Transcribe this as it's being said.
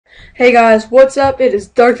Hey guys, what's up? It is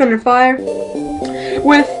Darkthunderfire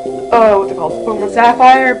with, what's it called? Pokemon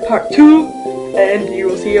Sapphire Part 2, and you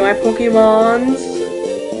will see my Pokemons.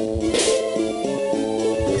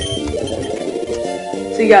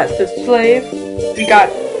 So you got the Slave, we got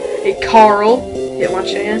a Carl,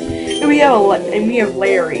 Hitmonchan, and we have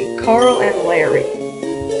Larry. Carl and Larry.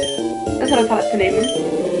 That's what I thought to name him.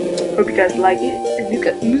 Hope you guys like it.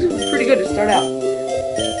 And this was pretty good to start out,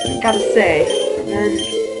 gotta say. And then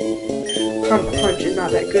Punch is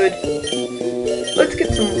not that good. Let's get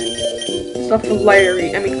some stuff for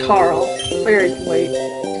Larry. Carl. Larry can wait.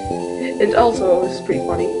 And also, this is pretty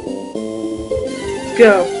funny. Let's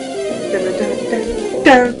go.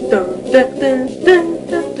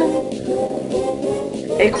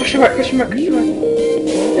 Hey, question mark.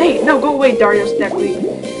 Hey, no, go away, Dario Snackley.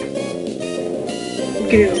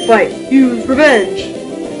 Get in a fight. Use revenge.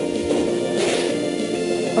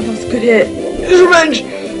 Oh, that was a good hit. Use revenge!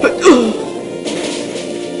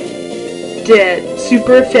 Dead.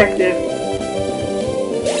 Super effective.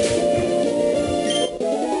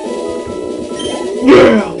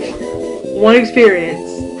 Yeah! One experience.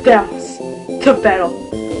 That was tough battle.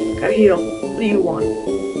 Gotta heal. What do you want?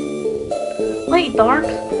 Wait, Dark.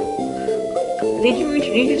 Did you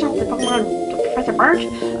introduce yourself to Pokemon to Professor Birch?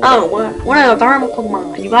 Oh, one of the normal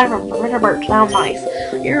Pokemon. You got it from Professor Birch. Sound nice.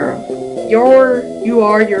 You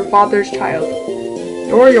are your father's child.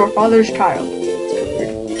 You're your father's child.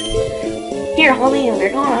 Here, homie,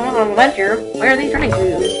 we're going on an adventure. Where are these running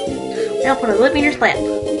shoes? I'll put a lip in your slap.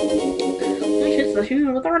 This is the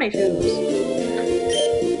shoes with the running shoes.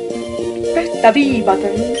 Press the B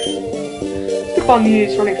button. Step on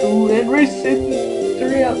these running shoes and race it through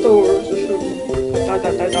the outdoors.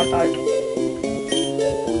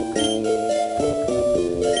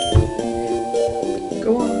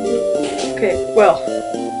 Go on. Okay, well.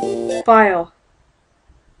 File.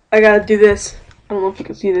 I gotta do this. I don't know if you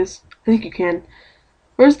can see this. I think you can.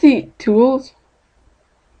 Where's the tools?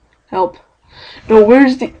 Help. No,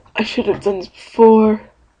 where's the... I should have done this before.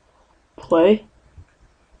 Play?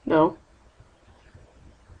 No.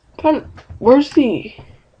 Where's the...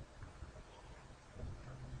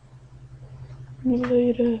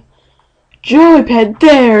 Joypad,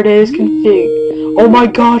 there it is, config. Oh my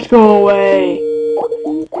gosh, go away.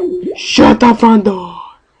 Shut the front door.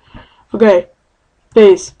 Okay.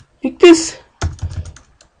 Base. Make this.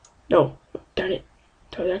 No. Darn it.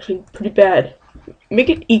 That was actually pretty bad. Make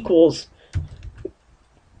it equals.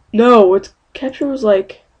 No, its capture was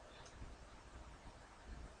like.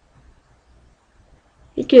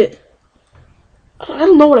 Make it. I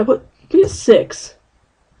don't know what I put. Make it 6.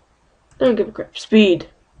 I don't give a crap. Speed.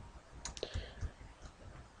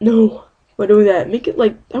 No. Why do that? Make it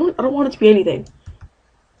like. I don't want it to be anything.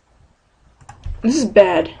 This is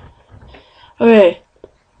bad. Okay.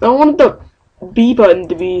 I want the B button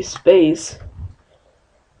to be space.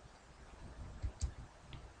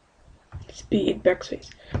 Speed, backspace.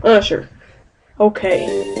 Sure. Okay.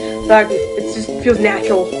 It just feels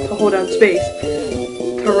natural to hold down space.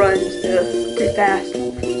 To run pretty fast.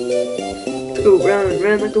 Let's go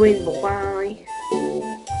run like the wind will fly.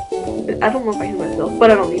 I don't know if I hit myself, but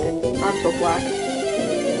I don't need it. I'm so black.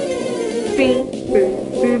 Boom, boom,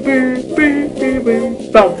 boom, boom, boom, boom,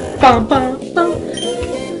 boom, bum, bum, bum, bum.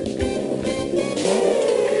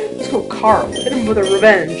 Let's go, Carl. Hit him with a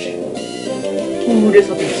revenge. Ooh, this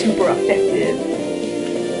will be super effective.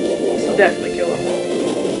 This will definitely kill him.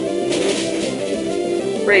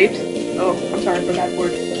 Raped. Oh, I'm sorry for that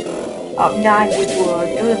word. 9 with blood.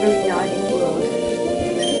 It was really 9 with blood.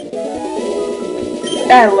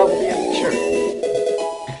 I leveled him, sure.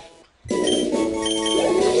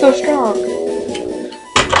 So strong.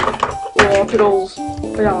 Oh, fiddles.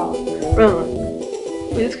 Yeah. Run.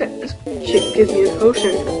 Wait, this chick gives me a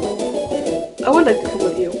potion. I would like to come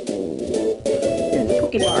with you. This is a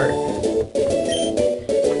Pokemon.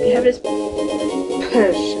 You have this potion.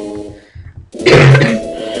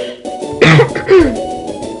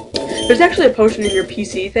 There's actually a potion in your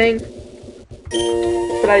PC thing,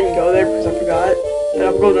 but I didn't go there because I forgot. But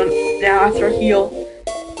I'm going now after I heal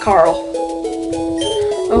Carl.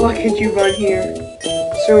 Oh, why can't you run here?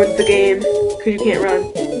 So it's the game, because you can't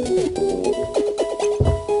run.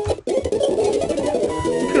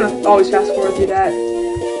 I'm gonna always fast forward through that.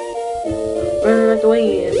 Run like the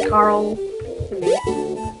wind, Carl.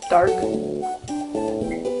 Dark.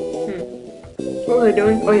 What was I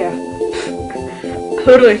doing? Oh yeah. I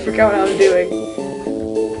totally forgot what I was doing.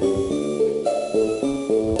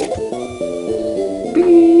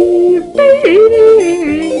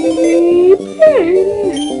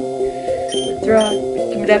 Let's rock.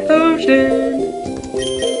 Give me that potion.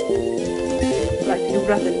 I like to do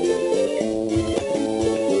nothing.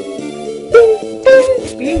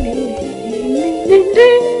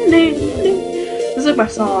 This is like my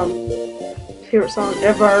song. Favorite song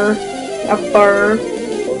ever. Ever.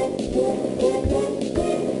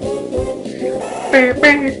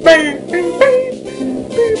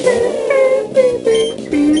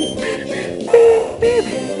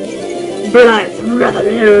 Blind, rather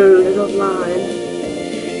there's a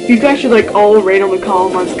line. You guys should like all randomly call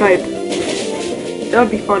him on Skype. That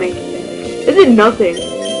would be funny. It did nothing.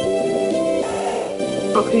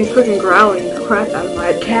 Oh, he's freaking growling the crap out of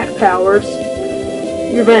my cat powers.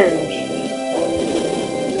 Revenge.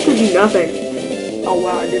 This could do nothing. Oh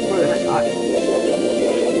wow, I did more than I thought.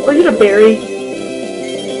 Or get a berry.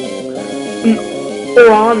 An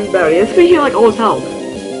Oran berry. This could heal like all his health.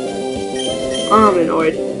 I'm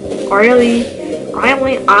annoyed. Riley,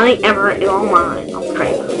 I ever in all mine. On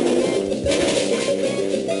Skype.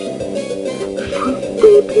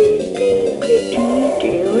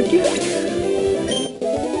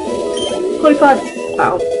 25.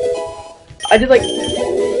 Wow. I did like.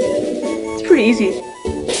 It's pretty easy.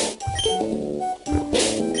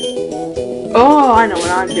 Oh, I know what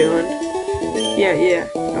I'm doing. Yeah.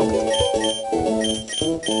 Nope.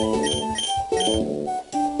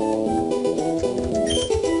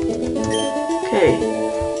 Okay.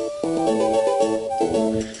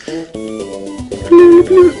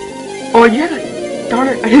 Oh yeah. Darn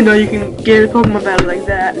it! I didn't know you can get a Pokemon battle like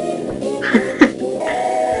that.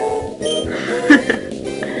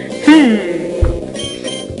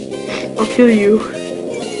 I'll kill you.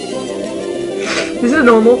 This is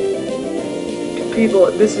normal.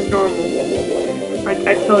 People, this is normal.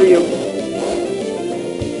 I tell you.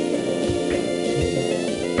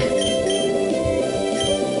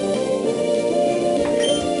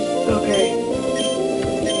 Okay.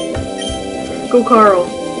 Go, Carl.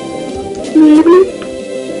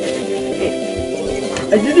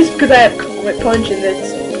 I did this because I have Comet Punch and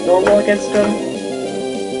it's normal against him.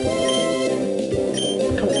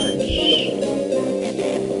 Comet Punch.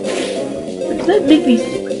 Does that make me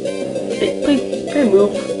stupid? Hey, please, can I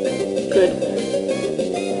move? Good.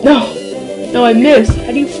 No, I missed.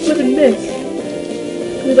 How do you flippin' miss?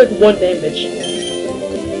 It was like 1 damage.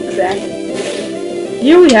 Exactly.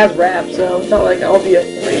 He only has Wrap, so it's not like I'll be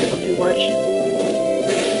afraid of him too much.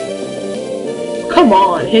 Come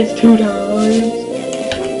on, hits 2 times.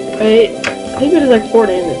 Wait, I think it is like 4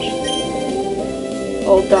 damage.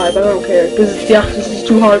 I'll die, but I don't care, because this is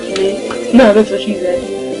too hard for me. No, that's what she said.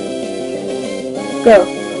 Go.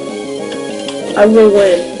 I will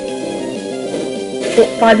win.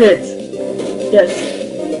 5 hits. Yes.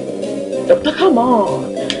 Oh, come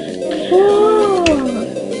on.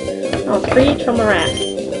 Oh, 3 from a rat.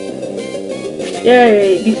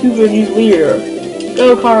 Yay, the super new leader.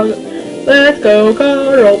 Go, Carl. Let's go,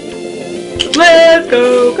 Carl. Let's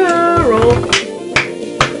go, Carl!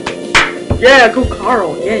 Yeah, go,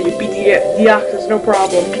 Carl! Yeah, you beat the Deoxys, no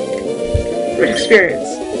problem. Great experience.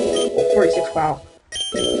 46, wow.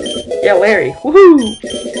 Yeah, Larry. Woohoo!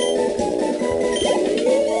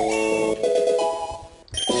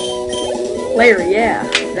 Larry, yeah.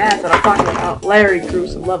 That's what I'm talking about. Larry grew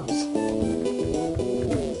some levels.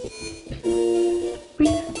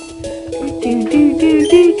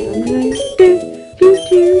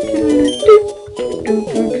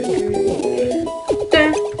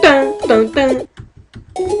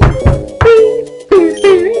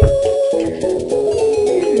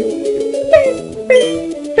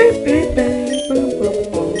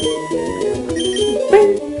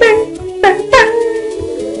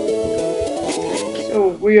 So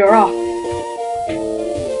we are off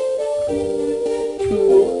to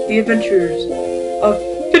the adventures of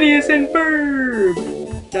Phineas and Ferb.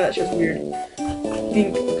 No, that's just weird.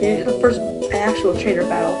 Okay, the first actual trainer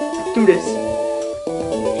battle. Let's do this.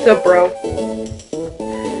 What's up, bro?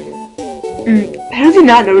 How does he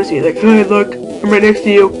not notice you? Like, hey, look, I'm right next to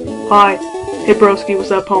you. Hi. Hey, broski, what's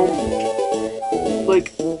up, home?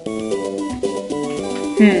 Like,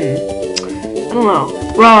 I don't know.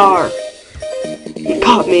 Rawr! He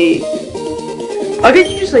caught me. Why can't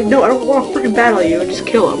you just, like, no, I don't want to freaking battle you and just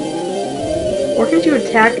kill him? Or can't you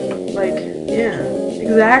attack, like, yeah,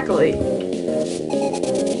 exactly.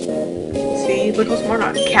 See, look how smart I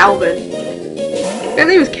am. Calvin. My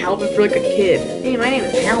name was Calvin for like a kid. Hey, my name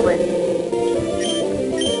is Calvin.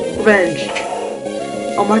 Revenge.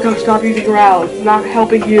 Oh my gosh, stop using growl. It's not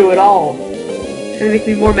helping you at all. It's gonna make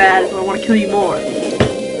me more mad, so I want to kill you more.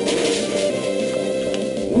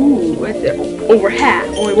 Ooh, right there. Over half.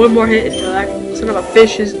 Only 1 more hit until that son of a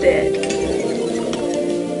fish is dead.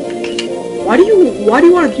 Why do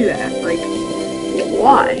you want to do that? Like,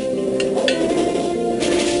 why?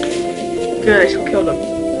 Good, I still killed him.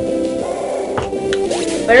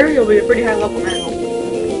 Larry will be a pretty high level now.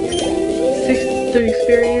 63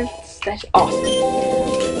 experience. That's awesome.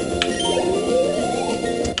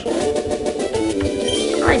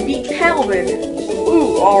 I beat Calvin.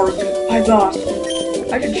 Ooh, Arg. My boss.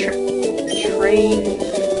 I should train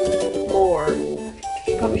more.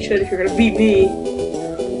 Probably should if you're gonna beat me.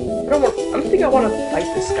 I don't think I want to fight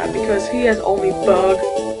this guy because he has only bug.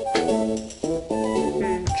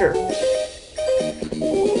 Sure.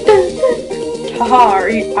 Haha,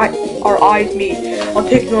 our eyes meet. I'll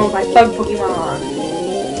take you on with my bug Pokemon.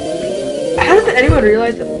 How did anyone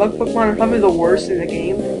realize that bug Pokemon are probably the worst in the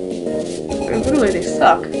game? I mean, literally, they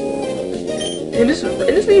suck. And this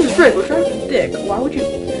name is Rick, which I'm a dick. Why would you?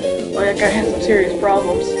 Well, that guy has some serious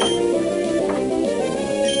problems.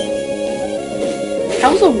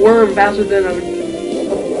 How's a worm faster than a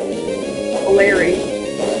Larry?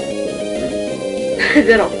 It's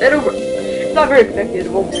not very effective.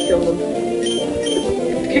 It won't kill them.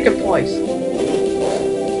 Kick him twice.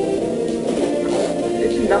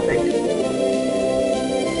 It's nothing.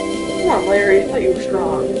 Come on, Larry. I thought you were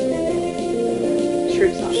strong. Sure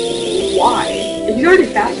it's not. Why? If he's already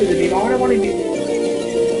faster than me, why would I want to be?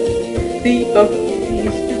 He's stupid.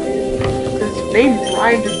 His name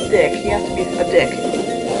rhymes with dick. He has to be a dick.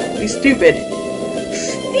 He's stupid.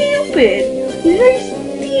 Stupid! He's very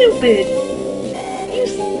stupid!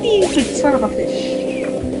 You stupid son of a bitch.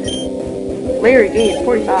 Larry gained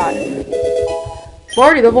 45.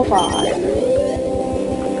 Already level 5.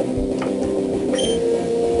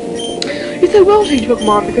 He said we'll change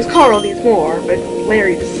Pokemon because Carl needs more, but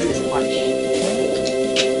Larry doesn't need as much.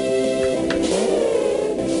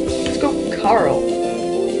 Let's go Carl.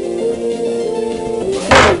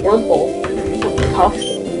 A Wurmple. Tough.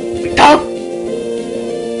 Tough!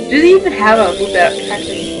 Does he even have a move that can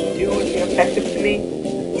actually do anything effective to me?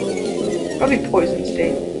 Probably Poison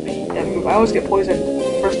Sting. That move. I always get poisoned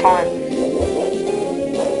first time.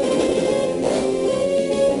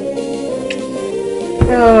 I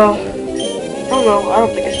don't know. I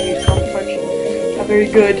don't think I should use Counter Punch. Not very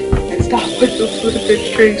good. And stop with those stupid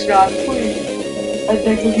string shots, please. I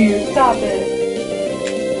beg of you, stop it.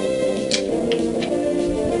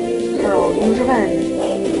 Carl, use revenge.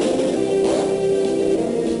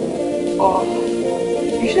 Oh,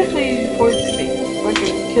 you should actually use Poison Sting. So I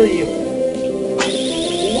can kill you.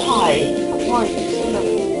 Why? Why? You son of a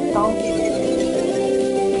donkey.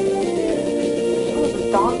 Son of a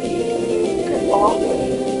donkey. Get off me.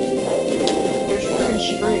 There's freaking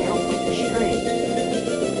string. I'll put the string.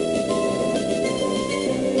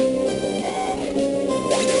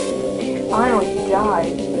 Finally, he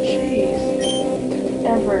died. Jeez.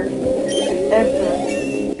 Ever.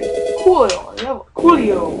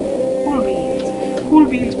 Coolio. Cool beans. Cool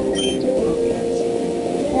beans.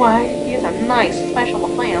 Why? He has a nice special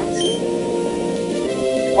defense.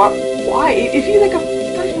 Why? If he's like not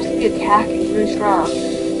supposed to be attacking, really strong,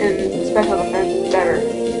 and special defense is better.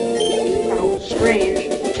 Kind of strange.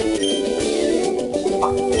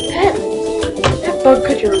 That bug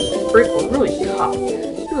cut your break was really tough.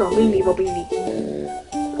 You're a meanie little beanie.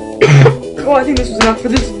 Well, I think this was enough for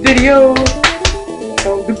this video.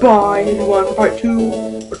 So goodbye, everyone, for part 2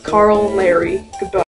 with Carl and Larry. Goodbye.